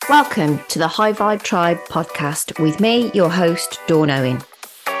Welcome to the High Vibe Tribe podcast with me, your host, Dawn Owen.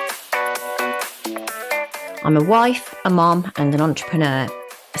 I'm a wife, a mom and an entrepreneur,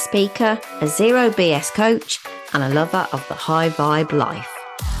 a speaker, a zero BS coach and a lover of the high vibe life.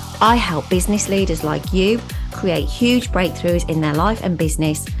 I help business leaders like you create huge breakthroughs in their life and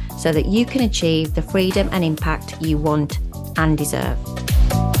business so that you can achieve the freedom and impact you want and deserve.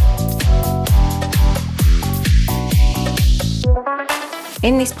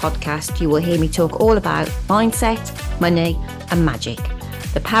 In this podcast, you will hear me talk all about mindset, money and magic.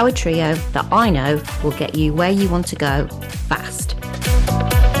 The power trio that I know will get you where you want to go fast.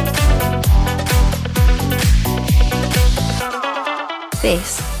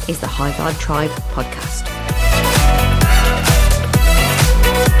 This is the High Vibe Tribe podcast.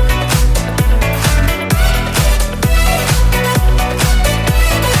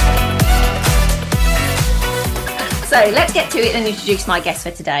 So let's get to it and introduce my guest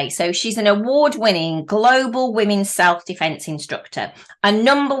for today. So she's an award-winning global women's self-defense instructor, a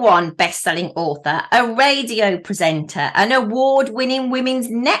 #1 best-selling author, a radio presenter, an award-winning women's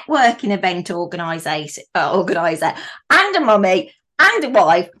networking event organizer, and a mummy and a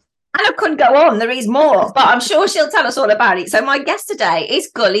wife. And I couldn't go on. There is more, but I'm sure she'll tell us all about it. So my guest today is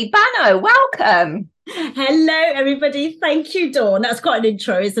Gully Bano. Welcome. Hello, everybody. Thank you, Dawn. That's quite an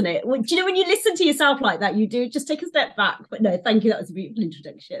intro, isn't it? Do you know when you listen to yourself like that, you do just take a step back? But no, thank you. That was a beautiful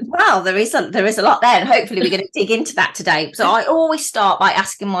introduction. Well, there is a lot there, and hopefully we're going to dig into that today. So I always start by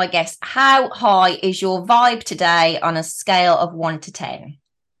asking my guests, how high is your vibe today on a scale of 1 to 10?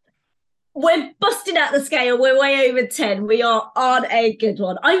 We're busting out the scale. We're way over 10. We are on a good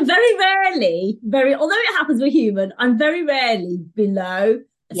one. I'm very rarely, although it happens, we're human, I'm very rarely below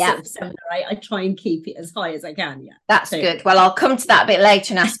sort of 7 or 8. I try and keep it as high as I can. Yeah, that's good. Well, I'll come to that a bit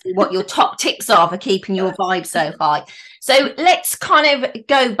later and ask you what your top tips are for keeping your vibe so high. So let's kind of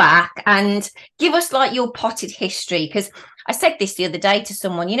go back and give us like your potted history, because I said this the other day to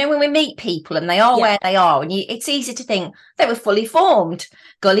someone, you know, when we meet people and they are where they are, and it's easy to think they were fully formed.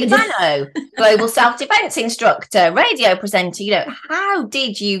 Gully Bano, global self-defense instructor, radio presenter. You know, how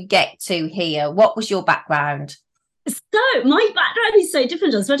did you get to here? What was your background? So my background is so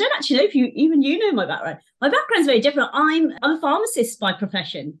different. So I don't actually know if you know my background. My background is very different. I'm a pharmacist by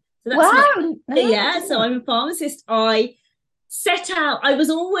profession. So that's so I'm a pharmacist. I was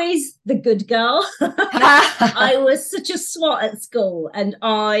always the good girl. I was such a swot at school, and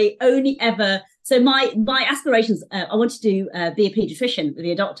I only ever, so my aspirations, I wanted to be a paediatrician,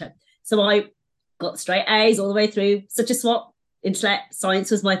 be a doctor. So I got straight A's all the way through, such a swot, intellect, science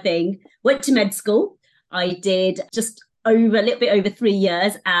was my thing. Went to med school. I did just a little bit over 3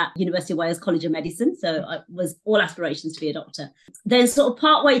 years at University of Wales College of Medicine. So I was all aspirations to be a doctor. Then sort of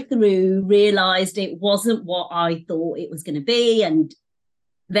partway through realised it wasn't what I thought it was going to be, and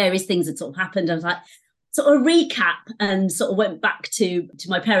various things had sort of happened. I was like, sort of recap, and sort of went back to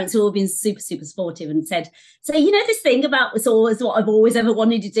my parents, who have been super, super supportive, and said, so, you know, this thing about it's always what I've always ever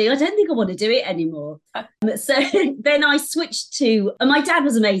wanted to do. I don't think I want to do it anymore. So then I switched to, and my dad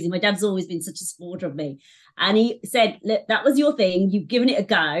was amazing. My dad's always been such a supporter of me. And he said, look, that was your thing. You've given it a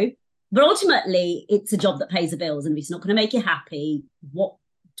go. But ultimately, it's a job that pays the bills. And if it's not going to make you happy, what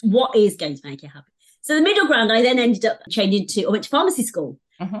is going to make you happy? So the middle ground, I then ended up I went to pharmacy school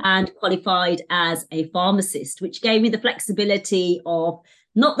and qualified as a pharmacist, which gave me the flexibility of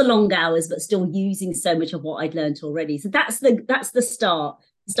not the long hours, but still using so much of what I'd learned already. So that's the start.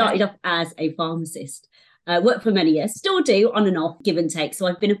 Started off as a pharmacist. Worked for many years, still do on and off, give and take. So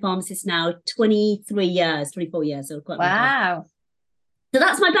I've been a pharmacist now 24 years, so quite a long time. So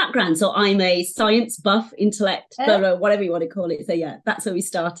that's my background. So I'm a science buff, intellect, whatever you want to call it. So yeah, that's where we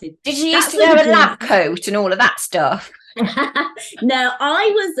started. Did you used to wear a lab coat and all of that stuff? No,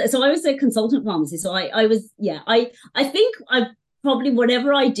 I was a consultant pharmacist. So I think I probably,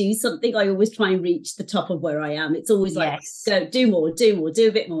 whenever I do something, I always try and reach the top of where I am. It's always like, go do more, do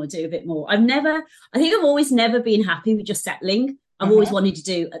a bit more. I think I've always never been happy with just settling. I've always wanted to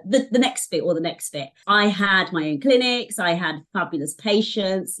do the next bit or the next bit. I had my own clinics. I had fabulous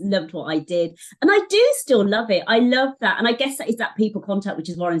patients, loved what I did. And I do still love it. I love that. And I guess that is that people contact, which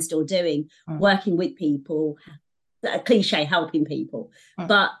is what I'm still doing, working with people, a cliche, helping people.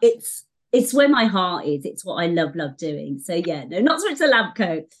 But it's where my heart is. It's what I love doing. So yeah, no, not so much a lab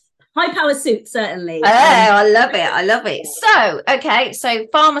coat. High power suit, certainly. Oh, I love it. So, okay. So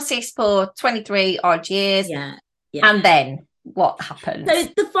pharmacist for 23 odd years. Yeah. And then what happened? So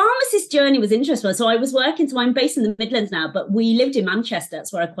the pharmacist journey was interesting. So I was working, so I'm based in the Midlands now, but we lived in Manchester.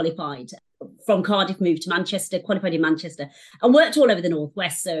 That's where I qualified. From Cardiff, moved to Manchester, qualified in Manchester, and worked all over the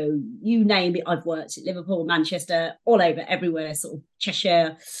Northwest. So you name it, I've worked at Liverpool, Manchester, all over, everywhere, sort of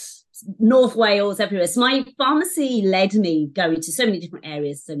Cheshire, North Wales, everywhere. So my pharmacy led me going to so many different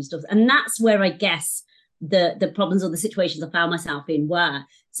areas, so many stuff. And that's where I guess the problems or the situations I found myself in were.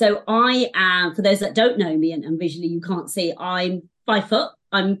 So I am, for those that don't know me and visually you can't see, I'm 5 foot.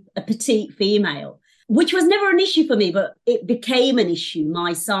 I'm a petite female, which was never an issue for me, but it became an issue.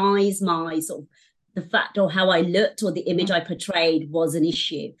 My size, my sort of the fact or how I looked or the image I portrayed was an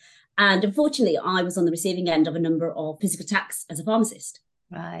issue. And unfortunately, I was on the receiving end of a number of physical attacks as a pharmacist.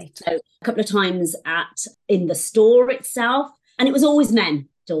 Right. So a couple of times in the store itself, and it was always men,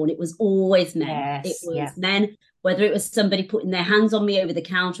 Dawn. It was always men. Yes, it was men, whether it was somebody putting their hands on me over the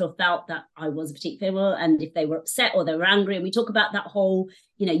counter or felt that I was a petite female, and if they were upset or they were angry. And we talk about that whole,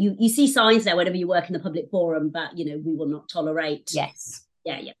 you see signs there whenever you work in the public forum, but, we will not tolerate. Yes.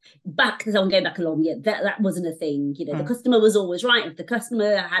 Yeah. Back, because I'm going back along, that wasn't a thing. The customer was always right. If the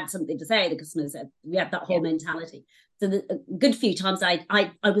customer had something to say, the customer said, we had that whole mentality. So a good few times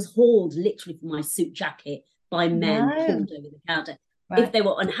I was hauled literally from my suit jacket by men pulled over the counter. Right. If they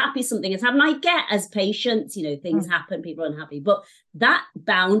were unhappy, something has happened. I get as patients, things happen, people are unhappy. But that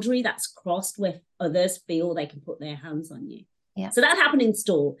boundary that's crossed where others feel they can put their hands on you. Yeah. So that happened in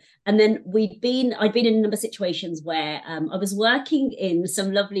store. And then I'd been in a number of situations where I was working in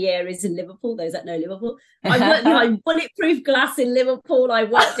some lovely areas in Liverpool, those that know Liverpool. I worked behind bulletproof glass in Liverpool. I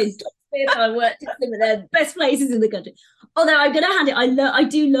worked in I worked in some of the best places in the country. Although I'm going to hand it, I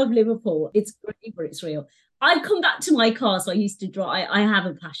do love Liverpool. It's great, but it's real. I'd come back to my car, so I used to drive. I have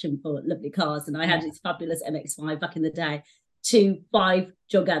a passion for lovely cars, and I had this fabulous MX-5 back in the day. 5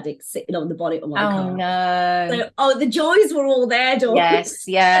 drug addicts sitting on the bonnet of my car. Oh no! So, the joys were all there, Dawn. Yes.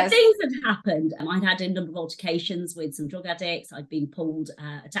 Things had happened, and I'd had a number of altercations with some drug addicts. I'd been pulled,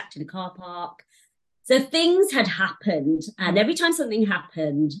 attacked in a car park. So things had happened, and every time something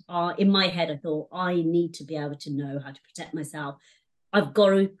happened, in my head, I thought, I need to be able to know how to protect myself. I've got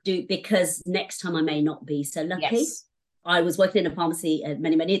to do, because next time I may not be so lucky. Yes. I was working in a pharmacy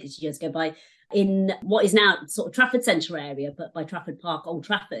many years ago in what is now sort of Trafford Centre area, but by Trafford Park, Old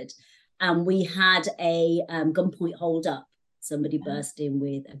Trafford. And we had a gunpoint hold up. Somebody burst in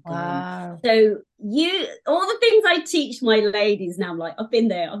with a gun. Wow. So all the things I teach my ladies now, like, I've been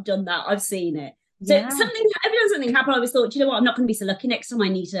there, I've done that, I've seen it. So every time something happened, I always thought, you know what, I'm not going to be so lucky next time I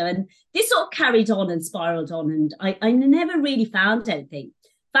need to. And this sort of carried on and spiraled on, and I never really found anything.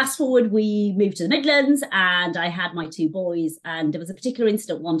 Fast forward, we moved to the Midlands, and I had my 2 boys, and there was a particular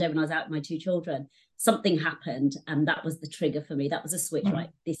incident one day when I was out with my 2 children. Something happened, and that was the trigger for me. That was a switch,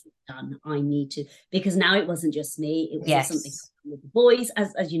 right? This is done. I need to, because now it wasn't just me. It was something with the boys,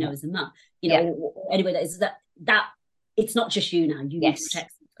 as you know, as a mum. Anyway, that it's not just you now. You need to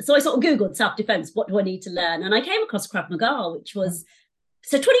protect. So I sort of Googled self-defense. What do I need to learn? And I came across Krav Maga, which was,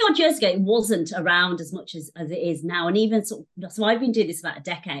 so 20 odd years ago, it wasn't around as much as it is now. And even so I've been doing this about a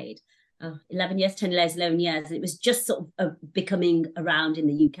decade, 11 years, 10 years, 11 years. And it was just sort of becoming around in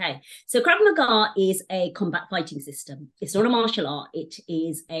the UK. So Krav Maga is a combat fighting system. It's not a martial art. It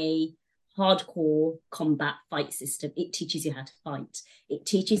is a hardcore combat fight system. It teaches you how to fight. It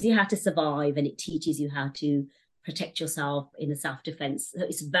teaches you how to survive, and it teaches you how to protect yourself in a self-defense. So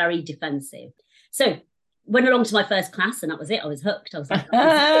it's very defensive. So went along to my first class, and that was it. I was hooked. I was like,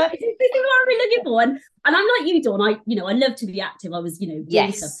 this is what I'm really looking for. And I'm like you, Dawn. I love to be active. I was, doing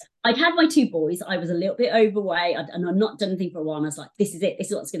stuff. I'd had my 2 boys. I was a little bit overweight, and I'd not done anything for a while. And I was like, this is it.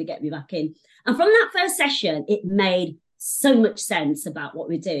 This is what's going to get me back in. And from that first session, it made so much sense about what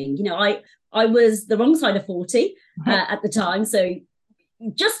we're doing. I was the wrong side of 40 at the time. So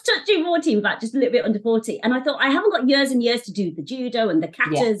just touching 40, in fact, just a little bit under 40. And I thought, I haven't got years and years to do the judo and the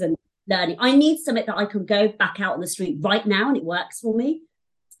katas and learning. I need something that I can go back out on the street right now, and it works for me.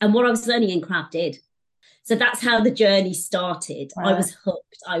 And what I was learning in Krav did. So that's how the journey started. I was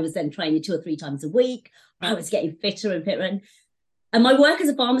hooked. I was then training 2 or 3 times a week. I was getting fitter and fitter. And my work as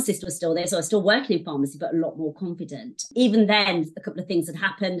a pharmacist was still there. So I was still working in pharmacy, but a lot more confident. Even then, a couple of things had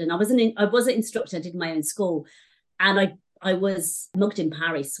happened, and I was an instructor. I did my own school. And I was mugged in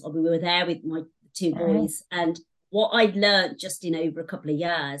Paris. We were there with my 2 boys, and what I'd learned just in over a couple of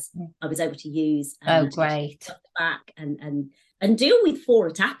years, I was able to use. Great! Back and deal with 4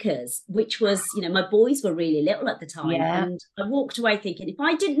 attackers, which was, my boys were really little at the time, and I walked away thinking, if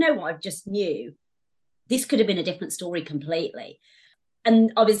I didn't know what I just knew, this could have been a different story completely.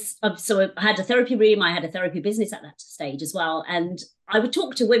 and I had a therapy room, I had a therapy business at that stage as well. And I would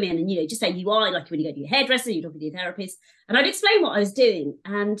talk to women and, just say, you are like when you go to your hairdresser, you talk to your therapist. And I'd explain what I was doing.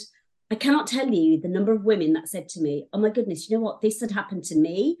 And I cannot tell you the number of women that said to me, oh my goodness, you know what, this had happened to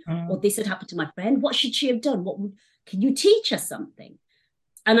me, or this had happened to my friend. What should she have done? Can you teach us something?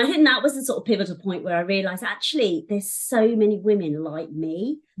 And I think that was the sort of pivotal point where I realized, actually, there's so many women like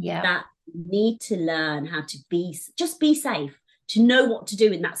me that need to learn how to be safe, to know what to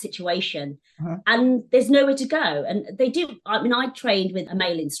do in that situation. And there's nowhere to go. And they do. I mean, I trained with a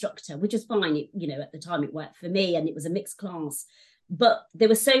male instructor, which was fine. At the time it worked for me, and it was a mixed class. But there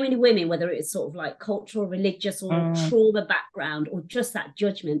were so many women, whether it was sort of like cultural, religious, or trauma background, or just that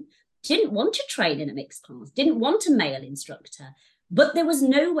judgment, didn't want to train in a mixed class, didn't want a male instructor, but there was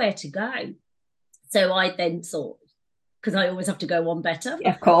nowhere to go. So I then thought, because I always have to go one better.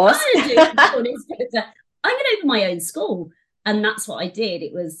 Of course. I'm going to open my own school. And that's what I did.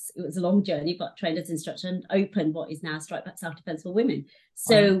 It was a long journey, but trained as instructor and opened what is now Strike Back Self-Defense for Women.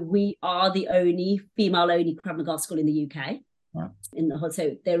 So we are the only female-only Krav Maga school in the UK.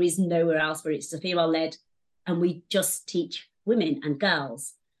 So there is nowhere else where it's a female-led, and we just teach women and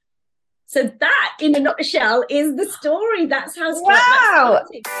girls. So that, in a nutshell, is the story. That's how Strike Back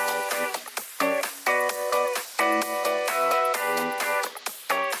started.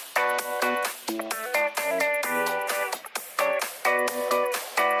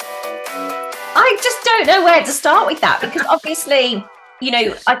 I just don't know where to start with that, because obviously,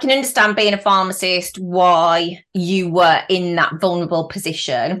 I can understand being a pharmacist, why you were in that vulnerable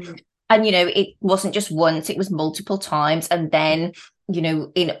position. And, it wasn't just once, it was multiple times. And then,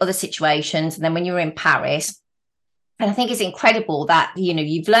 in other situations, and then when you were in Paris. And I think it's incredible that,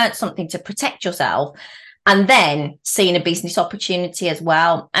 you've learned something to protect yourself and then seeing a business opportunity as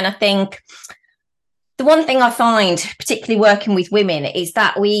well. And I think the one thing I find, particularly working with women, is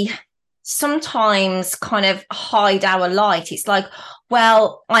that we sometimes kind of hide our light. It's like,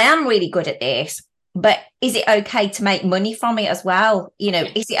 well, I am really good at this, but is it okay to make money from it as well?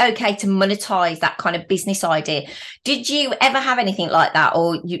 Is it okay to monetize that kind of business idea? Did you ever have anything like that,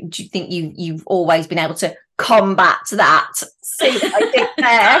 or do you think you've always been able to combat that?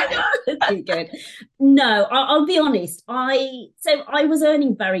 Good. No, I'll be honest. I was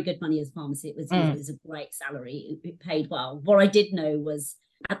earning very good money as a pharmacist. It was a great salary. It paid well. What I did know was,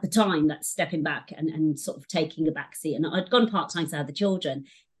 at the time, that stepping back and sort of taking a back seat, and I'd gone part-time to have the children.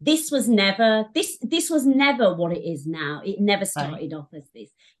 This was never what it is now. It never started off as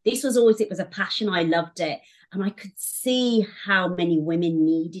this. This was always, it was a passion. I loved it. And I could see how many women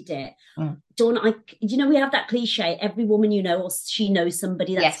needed it. Dawn, we have that cliche, every woman or she knows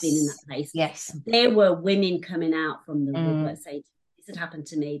somebody that's been in that place. Yes. There were women coming out from the woodwork saying, this had happened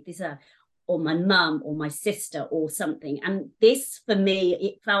to me. Or my mum or my sister or something. And this, for me,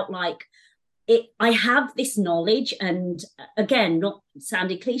 it felt like I have this knowledge, and again, not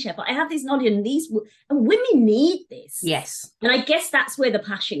sounding cliche, but I have this knowledge, and women need this. Yes. And I guess that's where the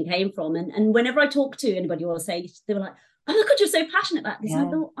passion came from. And whenever I talk to anybody or say, they were like, oh my God, you're so passionate about this. And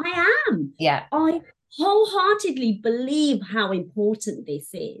I thought, I am. Yeah. I wholeheartedly believe how important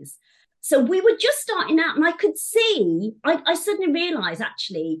this is. So we were just starting out, and I could see, I suddenly realized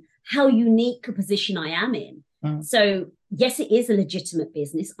actually how unique a position I am in. So yes, it is a legitimate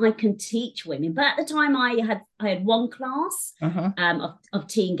business. I can teach women, but at the time I had one class of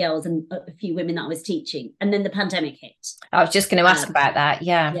teen girls and a few women that I was teaching, and then the pandemic hit. I was just going to ask about that.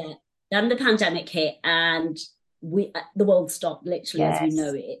 Yeah. Then the pandemic hit, and the world stopped, literally. As we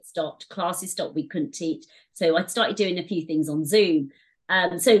know it. It stopped. Classes stopped. We couldn't teach. So I started doing a few things on Zoom.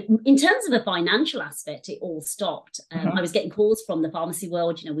 So in terms of the financial aspect, it all stopped. I was getting calls from the pharmacy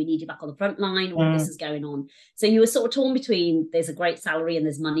world, we need you back on the front line, all this is going on. So you were sort of torn between, there's a great salary and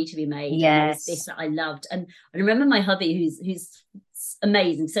there's money to be made. Yes. And there's this that I loved. And I remember my hubby, who's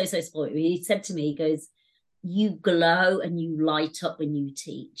amazing, so spoiled. He said to me, he goes, you glow and you light up when you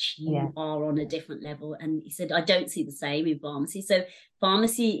teach. You are on a different level. And he said, I don't see the same in pharmacy. So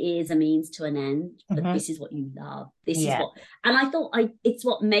pharmacy is a means to an end, but this is what you love. This is what, and I thought it's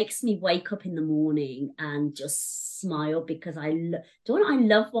what makes me wake up in the morning and just smile, because I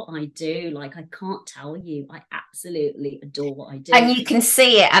love what I do. Like, I can't tell you, I absolutely adore what I do. And you can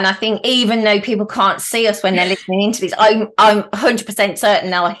see it. And I think even though people can't see us when they're listening into this, I'm 100%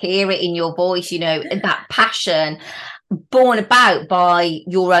 certain they'll hear it in your voice, that passion born about by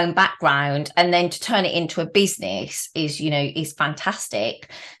your own background, and then to turn it into a business is fantastic.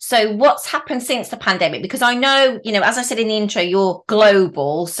 So what's happened since the pandemic? Because I know, as I said in the intro, you're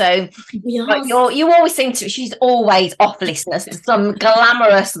global, so you always seem to, she's always off listeners to some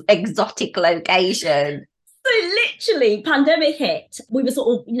glamorous exotic location. So literally, pandemic hit. We were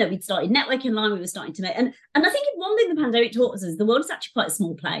sort of, we'd started networking line. We were starting to make, and I think one thing the pandemic taught us is the world is actually quite a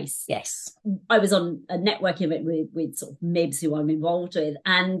small place. Yes. I was on a networking event with sort of MIBs who I'm involved with,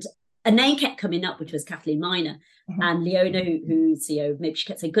 and a name kept coming up, which was Kathleen Miner. And Leona, who's CEO of MIB, she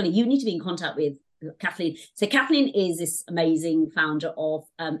kept saying, Gully, you need to be in contact with Kathleen. So Kathleen is this amazing founder of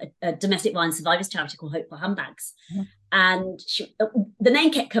a domestic violence survivors charity called Hope for Handbags. And the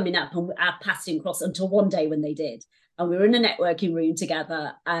name kept coming up, and I passed it across until one day when they did. And we were in a networking room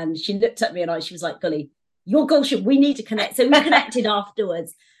together, and she looked at me and she was like, Gully, your goal we need to connect. So we connected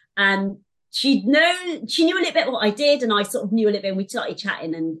afterwards, and she knew a little bit what I did, and I sort of knew a little bit, and we started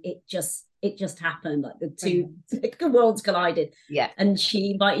chatting, and it just happened, like the two worlds collided. Yeah. And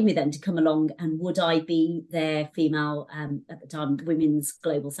she invited me then to come along, and would I be their female, at the time, women's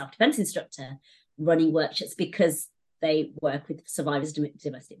global self-defense instructor, running workshops, because they work with survivors of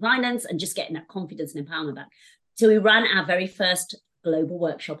domestic violence and just getting that confidence and empowerment back. So we ran our very first global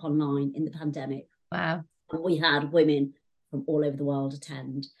workshop online in the pandemic. Wow. And we had women from all over the world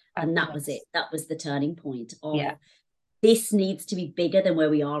attend. And that was it. That was the turning point of this needs to be bigger than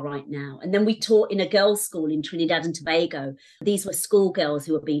where we are right now. And then we taught in a girls' school in Trinidad and Tobago. These were schoolgirls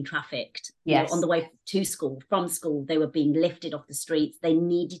who were being trafficked. Yes. On the way to school, from school, they were being lifted off the streets. They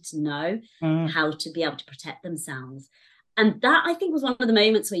needed to know how to be able to protect themselves. And that, I think, was one of the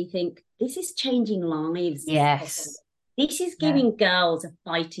moments where you think, this is changing lives. Yes. This is giving girls a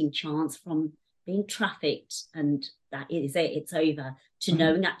fighting chance from being trafficked, and that is it, it's over, to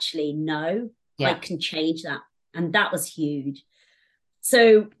knowing actually, no, I can change that. And that was huge.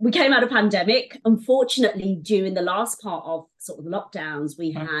 So we came out of pandemic. Unfortunately, during the last part of sort of lockdowns,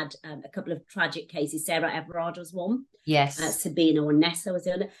 we had a couple of tragic cases. Sarah Everard was one. Yes. Sabina or Nessa was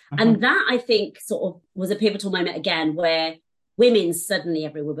the other. And that, I think, sort of was a pivotal moment again, where women suddenly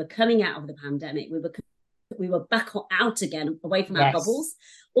everywhere were coming out of the pandemic. We were back out again, away from our bubbles.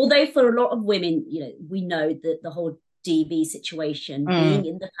 Although for a lot of women, we know that the whole DV situation, being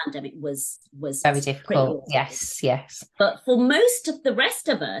in the pandemic was very difficult. Yes. But for most of the rest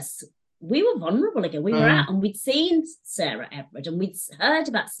of us, we were vulnerable again. We were out, and we'd seen Sarah Everett, and we'd heard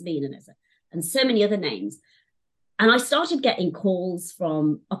about Sabina and so many other names. And I started getting calls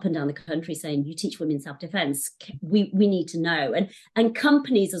from up and down the country saying, you teach women self-defense. We need to know. And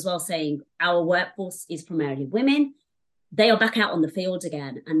companies as well saying, our workforce is primarily women. They are back out on the field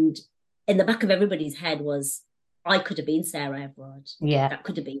again. And in the back of everybody's head was, I could have been Sarah Everard. Yeah. That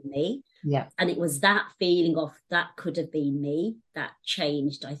could have been me. Yeah. And it was that feeling of that could have been me that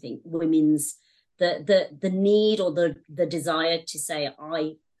changed, I think, women's the need or the desire to say,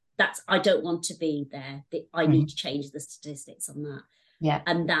 I don't want to be there. I need to change the statistics on that. Yeah.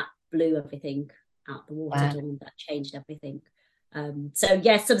 And that blew everything out the water. Wow. That changed everything.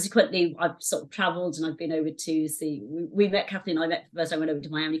 Subsequently I've sort of traveled, and I've been over to see, we met, Kathleen and I met for the first time, went over to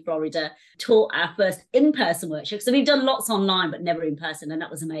Miami, Florida, taught our first in-person workshop. So we've done lots online, but never in person. And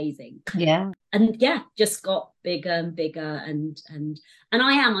that was amazing. Yeah. And just got bigger and bigger. And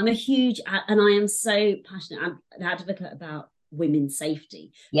I'm a huge, and I am so passionate. I'm an advocate about women's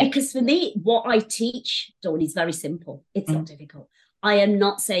safety, because for me, what I teach, Dawn, is very simple. It's not difficult. I am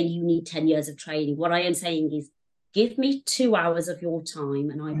not saying you need 10 years of training. What I am saying is, give me 2 hours of your time,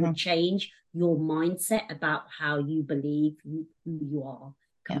 and I will change your mindset about how you believe who you are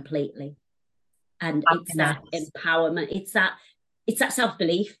completely. And it's that empowerment. It's that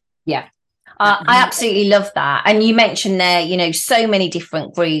self-belief. Yeah. I absolutely love that. And you mentioned there, so many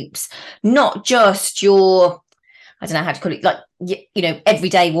different groups, not just your, I don't know how to call it, like,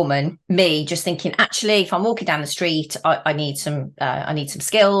 everyday woman, me, just thinking, actually, if I'm walking down the street, I need some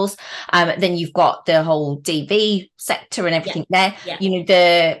skills. Then you've got the whole DV sector and everything there.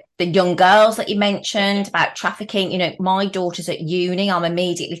 Yeah. The young girls that you mentioned about trafficking. My daughter's at uni. I'm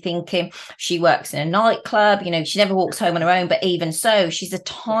immediately thinking she works in a nightclub. She never walks home on her own, but even so, she's a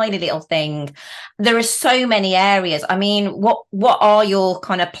tiny little thing. There are so many areas. I mean, what are your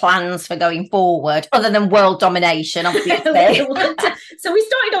kind of plans for going forward, other than world domination, obviously? So we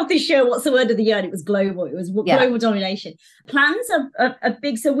started off this show, what's the word of the year? And it was global. It was global domination. Plans are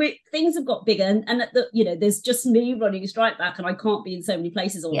big. So things have got bigger, and there's just me running straight back, and I can't be in so many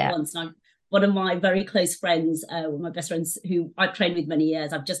places all at once. And one of my very close friends, one of my best friends who I've trained with many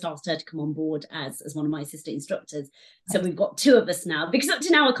years, I've just asked her to come on board as one of my assistant instructors. So we've got 2 of us now, because up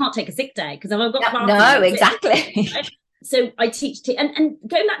to now I can't take a sick day because I've got classes. No, exactly. So I teach, and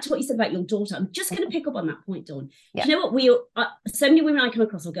going back to what you said about your daughter, I'm just going to pick up on that point, Dawn. Yeah. You know what? So many women I come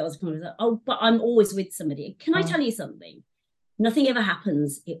across, or girls come across, but I'm always with somebody. Can I tell you something? nothing ever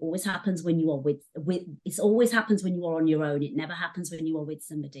happens. It always happens when you are with it always happens when you are on your own. It never happens when you are with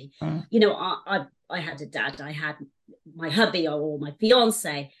somebody. You know, I had a dad, I had my hubby or my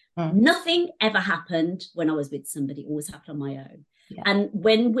fiance. Nothing ever happened when I was with somebody. It always happened on my own. Yeah. And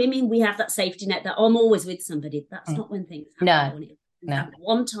when women, we have that safety net that I'm always with somebody. That's not when things happen. No.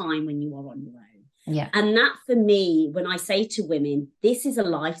 One time when you are on your own. Yeah. And that, for me, when I say to women, this is a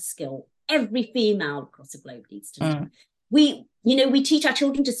life skill every female across the globe needs to know. We teach our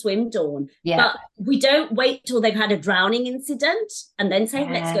children to swim, Dawn, but we don't wait till they've had a drowning incident and then say,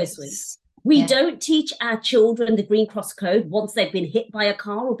 let's go swim. We don't teach our children the Green Cross Code once they've been hit by a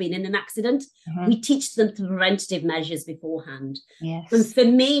car or been in an accident. We teach them the preventative measures beforehand. Yes. And for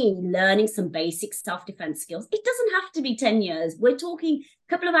me, learning some basic self-defense skills, it doesn't have to be 10 years. We're talking a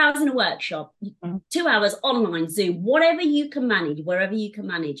couple of hours in a workshop, 2 hours online, Zoom, whatever you can manage, wherever you can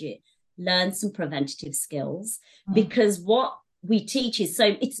manage it. Learn some preventative skills, because what we teach is,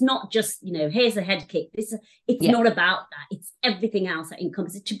 so it's not just, here's a head kick. It's not about that. It's everything else that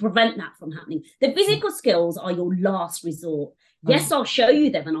encompasses to prevent that from happening. The physical skills are your last resort. Yes, I'll show you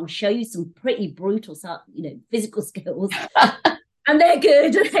them, and I'll show you some pretty brutal, physical skills, and they're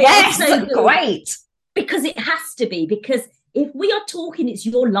good. Yes, so good. Great. Because it has to be, because if we are talking, it's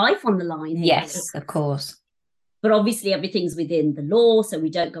your life on the line here. Yes, of course. But obviously everything's within the law, so we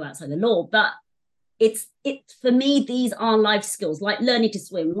don't go outside the law. But it's for me, these are life skills, like learning to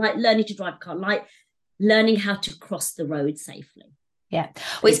swim, like learning to drive a car, like learning how to cross the road safely. Yeah.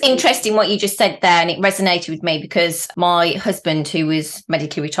 Well, it's interesting what you just said there, and it resonated with me because my husband, who was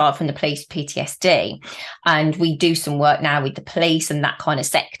medically retired from the police, PTSD, and we do some work now with the police and that kind of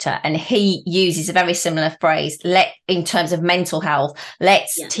sector, and he uses a very similar phrase, in terms of mental health,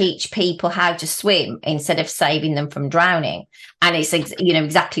 let's teach people how to swim instead of saving them from drowning. And it's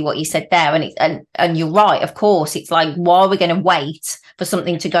exactly what you said there, and you're right, of course. It's like, why are we going to wait for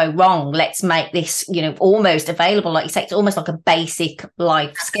something to go wrong? Let's make this almost available, like you say. It's almost like a basic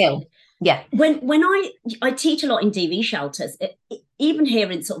life skill. Yeah. When I teach a lot in DV shelters, even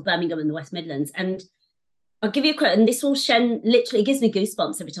here in sort of Birmingham and the West Midlands, and I'll give you a quote, and this will literally gives me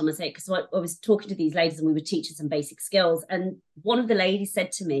goosebumps every time I say it, because I was talking to these ladies and we were teaching some basic skills, and one of the ladies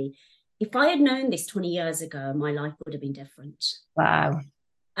said to me, if I had known this 20 years ago, my life would have been different. Wow.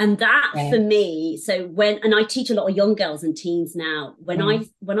 And that for me, and I teach a lot of young girls and teens now, when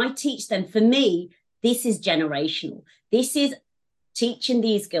I teach them, for me, this is generational. This is teaching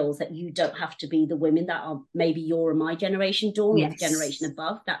these girls that you don't have to be the women that are maybe your or my generation, Dawn, or the generation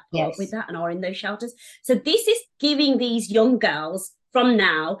above that put up with that and are in those shelters. So this is giving these young girls from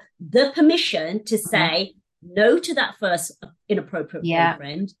now the permission to say no to that first inappropriate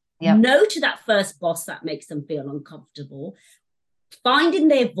boyfriend, no to that first boss that makes them feel uncomfortable, finding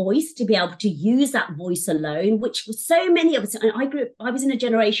their voice, to be able to use that voice alone, which so many of us, and I was in a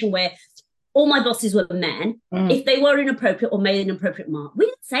generation where all my bosses were men. If they were inappropriate or made an inappropriate mark, we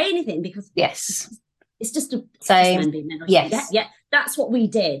didn't say anything, because it's just a men being men. That's what we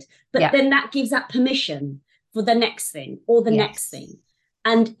did. But then that gives that permission for the next thing or the next thing.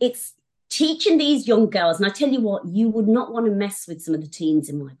 And it's teaching these young girls, and I tell you what, you would not want to mess with some of the teens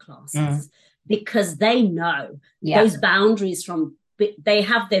in my classes, because they know those boundaries they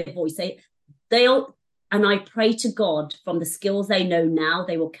have their voice. They all, and I pray to God, from the skills they know now,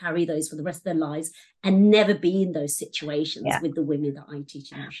 they will carry those for the rest of their lives and never be in those situations with the women that I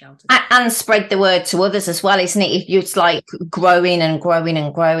teach in our shelters. And spread the word to others as well, isn't it? It's like growing and growing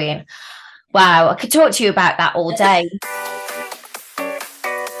and growing. Wow, I could talk to you about that all day.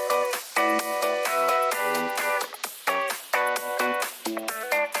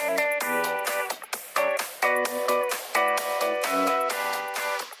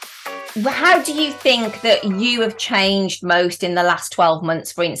 How do you think that you have changed most in the last 12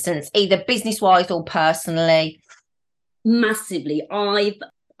 months, for instance, either business-wise or personally? Massively. So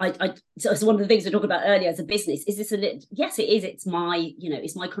one of the things we talked about earlier as a business, is this yes, it is. It's my,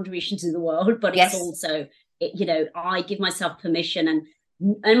 it's my contribution to the world, but it's also, I give myself permission and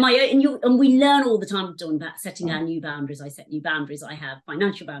we learn all the time, Dawn, about setting our new boundaries. I set new boundaries. I have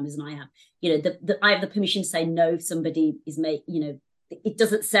financial boundaries, and I have, I have the permission to say no if somebody is it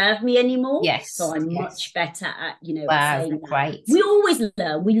doesn't serve me anymore. Yes. So I'm much better at, saying great. We always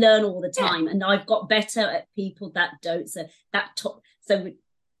learn. We learn all the time. And I've got better at people that don't. So we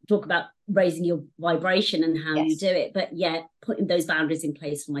talk about raising your vibration and how you do it. But putting those boundaries in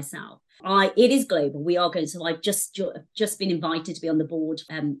place for myself. It is global. We are going to, I've just been invited to be on the board,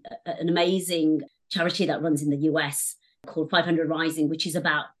 an amazing charity that runs in the US called 500 Rising, which is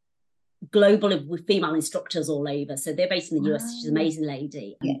about global with female instructors all over. So they're based in the US. She's an amazing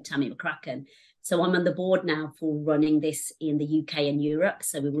lady, Tammy McCracken. So I'm on the board now for running this in the UK and Europe.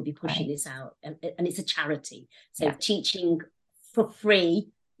 So we will be pushing this out, and it's a charity. So teaching for free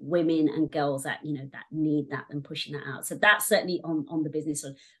women and girls that, you know, that need that, and pushing that out. So that's certainly on the business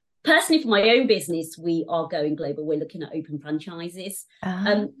side. Personally, for my own business, we are going global. We're looking at open franchises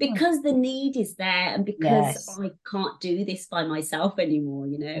because the need is there, and because I can't do this by myself anymore.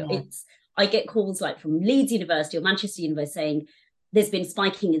 You know, I get calls like from Leeds University or Manchester University saying, there's been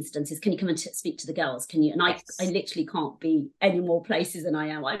spiking instances. Can you come and speak to the girls? Can you? And I literally can't be any more places than I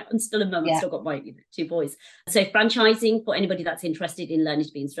am. I'm still a mum. I've still got my 2 boys. So franchising, for anybody that's interested in learning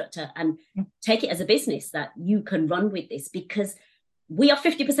to be instructor, and take it as a business that you can run with this, because we are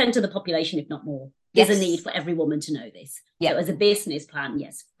 50% of the population, if not more. There's a need for every woman to know this. So as a business plan,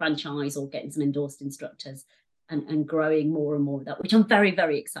 franchise or getting some endorsed instructors. And growing more and more of that, which I'm very,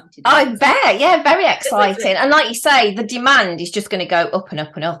 very excited about. I bet, very exciting. And like you say, the demand is just going to go up and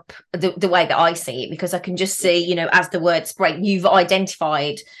up and up, the way that I see it, because I can just see, you know, as the word spread, you've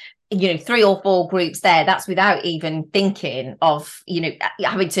identified, you know, 3 or 4 groups there. That's without even thinking of, you know,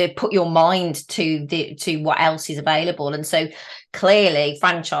 having to put your mind to what else is available. And so clearly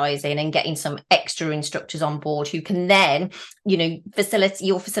franchising and getting some extra instructors on board who can then, you know,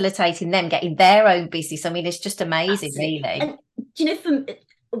 you're facilitating them getting their own business. I mean, it's just amazing. Absolutely. Really. And you know,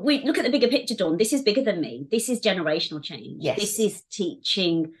 we look at the bigger picture, Dawn. This is bigger than me. This is generational change. This is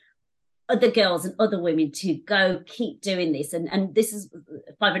teaching other girls and other women to go keep doing this, and this is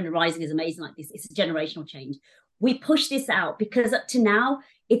 500 Rising is amazing like this. It's a generational change. We push this out because up to now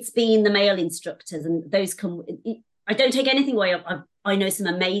it's been the male instructors, and those come. I don't take anything away. I know some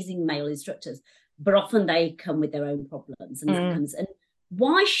amazing male instructors, but often they come with their own problems, and that comes. And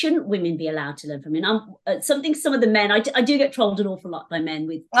why shouldn't women be allowed to learn from me? And some of the men, I do get trolled an awful lot by men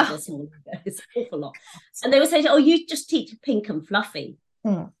with their small egos, an awful lot, and they will say, "Oh, you just teach pink and fluffy."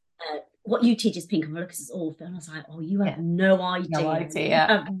 What you teach is pink and fluffy, because it's awful. And I was like, "Oh, you have no idea. You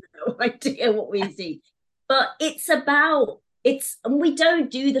have no idea what we teach." But it's about. And we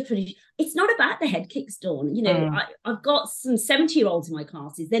don't do the tradition. It's not about the head kicks, Dawn. You know, I've got some 70-year-olds in my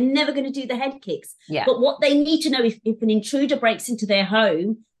classes. They're never going to do the head kicks. But what they need to know, if an intruder breaks into their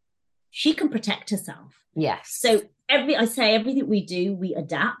home, she can protect herself. So I say everything we do, we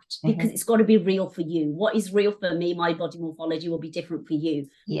adapt, because it's got to be real for you. What is real for me, my body morphology, will be different for you.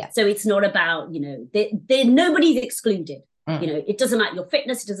 So it's not about, you know, nobody's excluded. You know, it doesn't matter your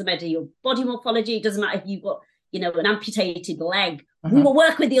fitness. It doesn't matter your body morphology. It doesn't matter if you've got, you know, an amputated leg. We will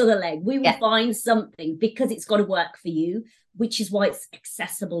work with the other leg. We will find something, because it's got to work for you, which is why it's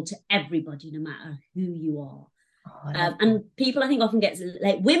accessible to everybody, no matter who you are. And people, I think, often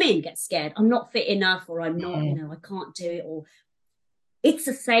women get scared. I'm not fit enough, or I'm not, you know, I can't do it. Or it's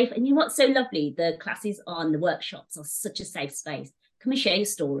a safe, and you know what's so lovely? The classes the workshops are such a safe space. Come and share your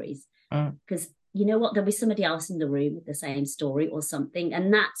stories, because you know what, there'll be somebody else in the room with the same story or something,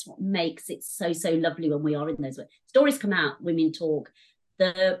 and that's what makes it so lovely when we are in those stories come out, women talk,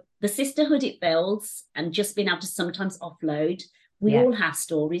 the sisterhood it builds, and just being able to sometimes offload. We all have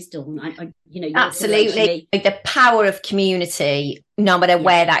stories, Dawn. You know, absolutely. The power of community, no matter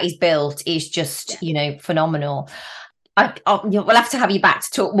where that is built, is just you know, phenomenal. We'll have to have you back to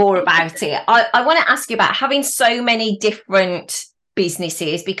talk more about it. I want to ask you about having so many different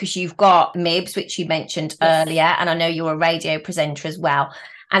businesses, because you've got MIBS, which you mentioned earlier, and I know you're a radio presenter as well.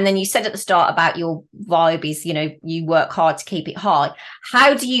 And then you said at the start about your vibe is, you know, you work hard to keep it hard.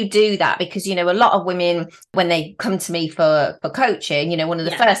 How do you do that? Because, you know, a lot of women, when they come to me for coaching, you know, one of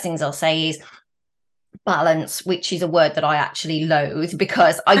the first things I'll say is balance, which is a word that I actually loathe,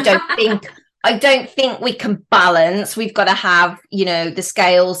 because I don't think we can balance. We've got to have, you know, the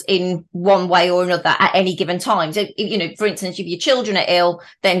scales in one way or another at any given time. So, you know, for instance, if your children are ill,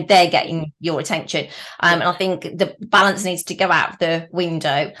 then they're getting your attention. And I think the balance needs to go out the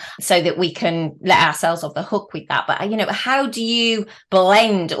window so that we can let ourselves off the hook with that. But, you know, how do you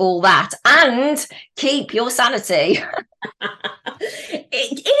blend all that and keep your sanity? Do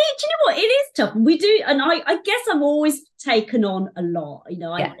you know what, it is tough. We do, and I guess I've always taken on a lot. You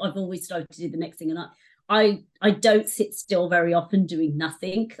know, I've always started to do the next thing, and I don't sit still very often doing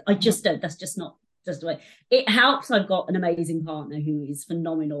nothing. I just don't. That's just not just the way. It helps. I've got an amazing partner who is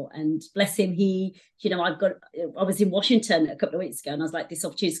phenomenal, and bless him, I was in Washington a couple of weeks ago, and I was like, this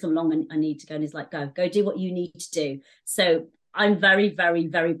opportunity's come along and I need to go, and he's like, go do what you need to do. So I'm very, very,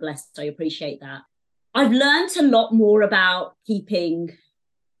 very blessed. I appreciate that. I've learned a lot more about keeping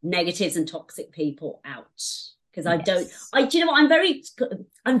negatives and toxic people out. because do you know what,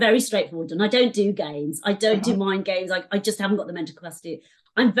 I'm very straightforward, and I don't do games. I don't do mind games. I just haven't got the mental capacity.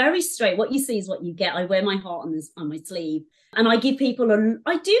 I'm very straight. What you see is what you get. I wear my heart on my sleeve, and I do give people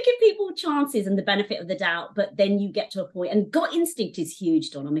chances and the benefit of the doubt, but then you get to a point, and gut instinct is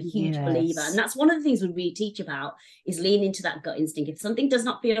huge, Dawn. I'm a huge believer, and that's one of the things we really teach about, is lean into that gut instinct. If something does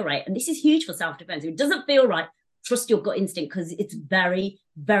not feel right, and this is huge for self-defense, if it doesn't feel right, trust your gut instinct, because it's very,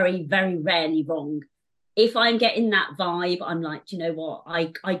 very, very rarely wrong. If I'm getting that vibe, I'm like, do you know what?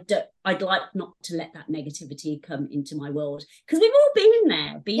 I'd like not to let that negativity come into my world, because we've all been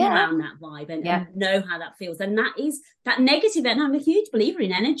around that vibe and know how that feels. And that negative, and I'm a huge believer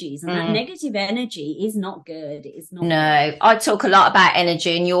in energies, and that negative energy is not good. It's not. No, I talk a lot about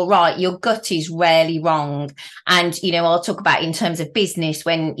energy, and you're right. Your gut is rarely wrong. And, I'll talk about in terms of business,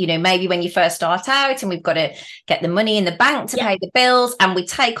 when, maybe when you first start out and we've got to get the money in the bank to pay the bills, and we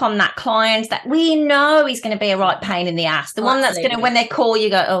take on that client that we know is going to be a right pain in the ass. The one that's going to, when they call you,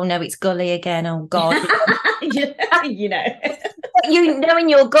 go, oh no, it's Gully again. Oh God. You know in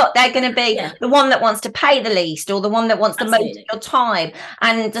your gut they're going to be the one that wants to pay the least, or the one that wants the most of your time.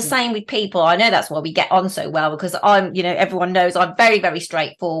 And the same with people. I know that's why we get on so well, because I'm, everyone knows I'm very, very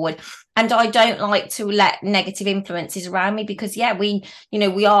straightforward, and I don't like to let negative influences around me, because we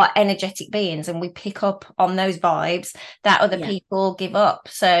are energetic beings, and we pick up on those vibes that other people give up.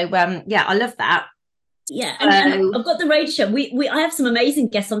 So I love that. Yeah, and I've got the radio show. I have some amazing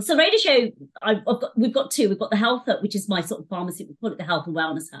guests on. So radio show, we've got two. We've got the Health Hut, which is my sort of pharmacy. We call it the Health and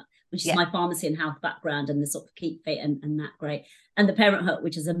Wellness Hut, which is my pharmacy and health background, and the sort of keep fit and that great. And the Parent Hut,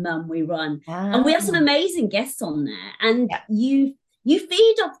 which is a mum we run. And we have some amazing guests on there. And you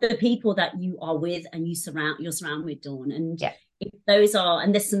feed off the people that you are with, and you're surrounded with, Dawn. And if there's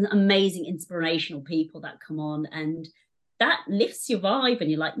some amazing inspirational people that come on, and that lifts your vibe, and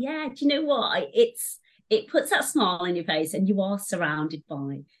you're like, do you know what? It puts that smile on your face, and you are surrounded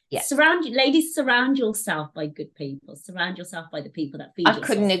by. Ladies, surround yourself by good people. Surround yourself by the people that feed you. I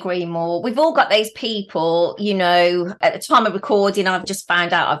couldn't agree more. We've all got those people, at the time of recording, I've just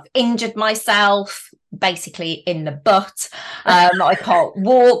found out I've injured myself, basically in the butt. I can't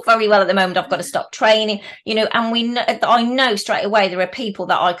walk very well at the moment. I've got to stop training, and I know straight away there are people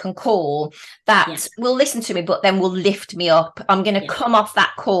that I can call that will listen to me, but then will lift me up. I'm going to come off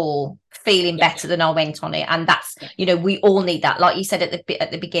that call feeling better than I went on it. And that's, we all need that. Like you said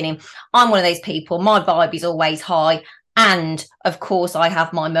at the beginning, I'm one of those people. My vibe is always high. And of course I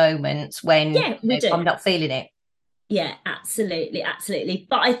have my moments when I'm not feeling it. Yeah, absolutely. Absolutely.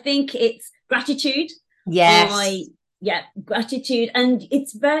 But I think it's gratitude. Yes. Gratitude. And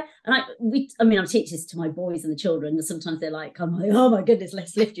it's very, and I teach this to my boys and the children, and sometimes they're like, oh my goodness,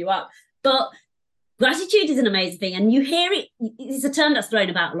 let's lift you up. But gratitude is an amazing thing, and you hear it. It's a term that's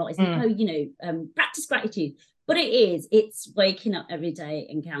thrown about a lot. It's practice gratitude, but it's waking up every day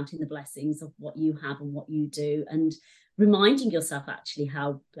and counting the blessings of what you have and what you do, and reminding yourself actually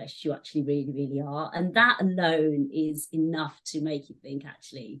how blessed you actually really, really are. And that alone is enough to make you think,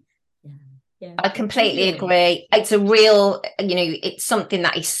 actually, I completely agree. It's a real, it's something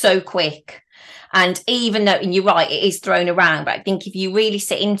that is so quick. And even though, and you're right, it is thrown around, but I think if you really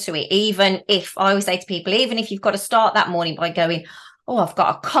sit into it, even if I always say to people, even if you've got to start that morning by going, oh, I've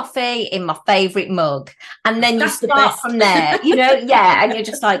got a coffee in my favorite mug, and then you start from there, and you're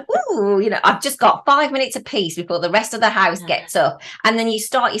just like, ooh, I've just got 5 minutes of peace before the rest of the house gets up, and then you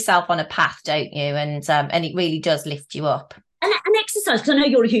start yourself on a path, don't you? And it really does lift you up. And exercise, because I know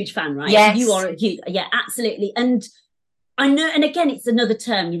you're a huge fan, right? Yes, you are a huge, absolutely. And I know, and again, it's another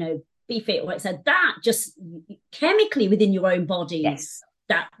term, be fit, like I said, that just chemically within your own body,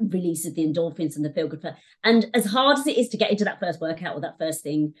 that releases the endorphins and the feel good. And as hard as it is to get into that first workout or that first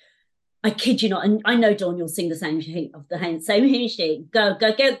thing, I kid you not, and I know, Dawn, you'll sing the same same hymn sheet. Go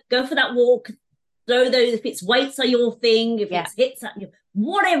for that walk. Throw those, if it's weights are your thing, if it's hits at you,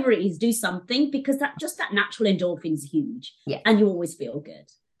 whatever it is, do something, because that natural endorphin is huge, and you always feel good.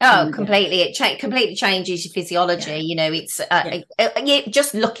 Oh, completely. It completely changes your physiology. It's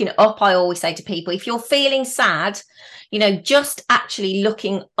just looking up. I always say to people, if you're feeling sad, just actually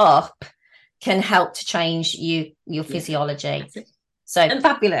looking up can help to change your physiology. So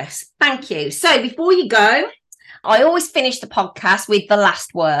fabulous. Thank you. So before you go, I always finish the podcast with the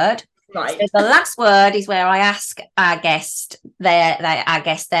last word. Right. So the last word is where I ask our guest their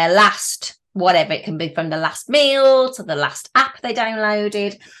last, whatever, it can be from the last meal to the last app they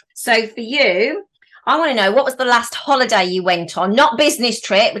downloaded. So for you, I want to know, what was the last holiday you went on? Not business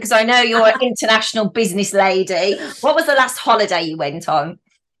trip, because I know you're an international business lady. What was the last holiday you went on?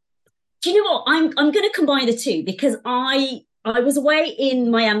 Do you know what? I'm going to combine the two, because I I was away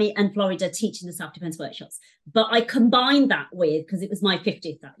in Miami and Florida teaching the self-defense workshops, but I combined that with, because it was my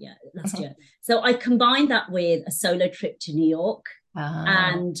 50th last year. So I combined that with a solo trip to New York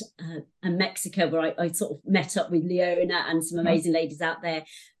and Mexico, where I sort of met up with Leona and some amazing ladies out there.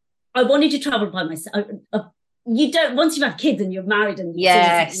 I wanted to travel by myself. You don't, once you've had kids and you're married and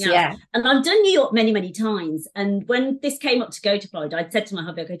and I've done New York many, many times. And when this came up to go to Florida, I said to my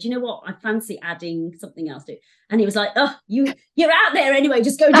hubby, I go, do you know what? I fancy adding something else to it. And he was like, oh, you're out there anyway,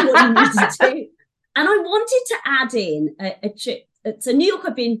 just go do what you need to do. And I wanted to add in a trip. So New York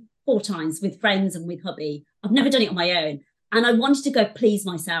I've been 4 times with friends and with hubby. I've never done it on my own. And I wanted to go please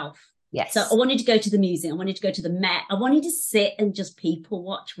myself. Yes. So I wanted to go to the museum. I wanted to go to the Met. I wanted to sit and just people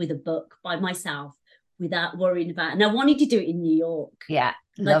watch with a book by myself, without worrying about it. And I wanted to do it in New York. Yeah.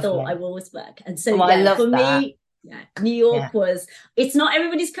 And I thought I will always work. And so for me, New York was, it's not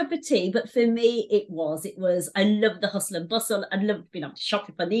everybody's cup of tea, but for me, it was, I loved the hustle and bustle. I loved being able to shop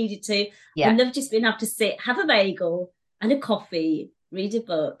if I needed to. Yeah. I loved just being able to sit, have a bagel and a coffee, read a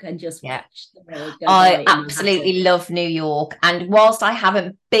book and just watch the world go. I absolutely love New York. And whilst I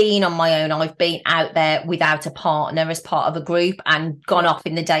haven't been on my own, I've been out there without a partner as part of a group and gone off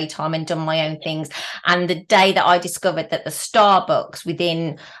in the daytime and done my own things. And the day that I discovered that the Starbucks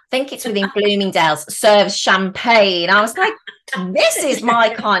within Bloomingdale's serves champagne, I was like, this is my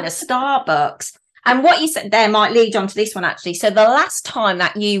kind of Starbucks. And what you said there might lead on to this one, actually. So the last time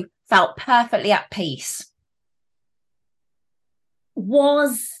that you felt perfectly at peace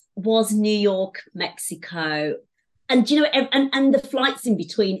was New York, Mexico, and and the flights in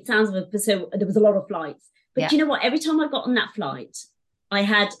between. It sounds so there was a lot of flights, but you know what? Every time I got on that flight, I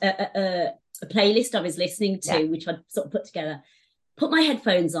had a playlist I was listening to, which I'd sort of put together. Put my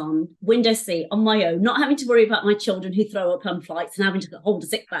headphones on, window seat on my own, not having to worry about my children who throw up on flights and having to hold a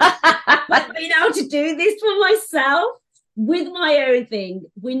sick bag. But being able to do this for myself with my own thing,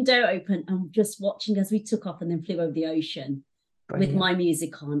 window open, and just watching as we took off and then flew over the ocean. Brilliant. With my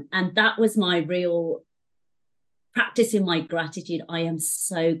music on. And that was my real practice in my gratitude. I am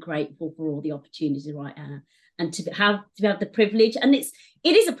so grateful for all the opportunities right now, and to have the privilege, and it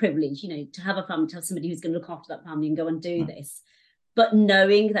is a privilege, to have a family, to have somebody who's going to look after that family and go and do this, but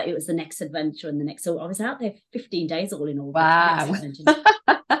knowing that it was the next adventure and the next. So I was out there 15 days all in all. Wow.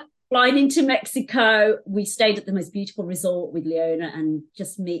 Flying into Mexico, we stayed at the most beautiful resort with Leona and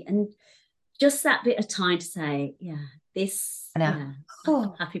just me, and just that bit of time to say,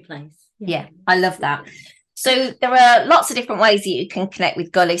 happy place. Yeah, I love that. So there are lots of different ways that you can connect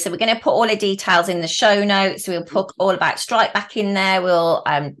with Gully. So we're going to put all the details in the show notes. We'll put all about Strike Back in there. We'll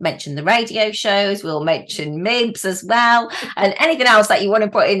mention the radio shows. We'll mention MIBs as well. And anything else that you want to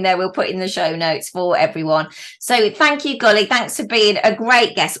put in there, we'll put in the show notes for everyone. So thank you, Gully. Thanks for being a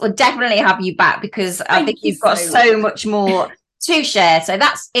great guest. We'll definitely have you back because I think you've got so much more to share. So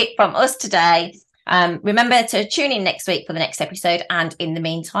that's it from us today. Remember to tune in next week for the next episode, and in the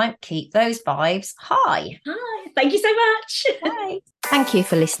meantime, keep those vibes high. Hi, thank you so much. Bye. Thank you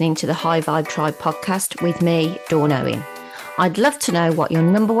for listening to the High Vibe Tribe podcast with me, Dawn Owen. I'd love to know what your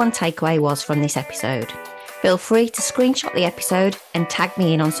number one takeaway was from this episode. Feel free to screenshot the episode and tag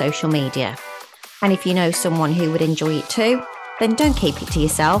me in on social media. And if you know someone who would enjoy it too, then don't keep it to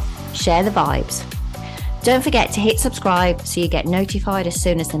yourself. Share the vibes. Don't forget to hit subscribe so you get notified as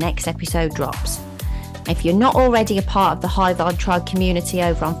soon as the next episode drops. If you're not already a part of the High Vibe Tribe community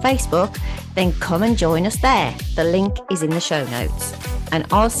over on Facebook, then come and join us there. The link is in the show notes. And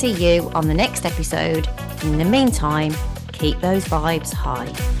I'll see you on the next episode. In the meantime, keep those vibes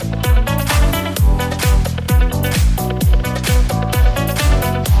high.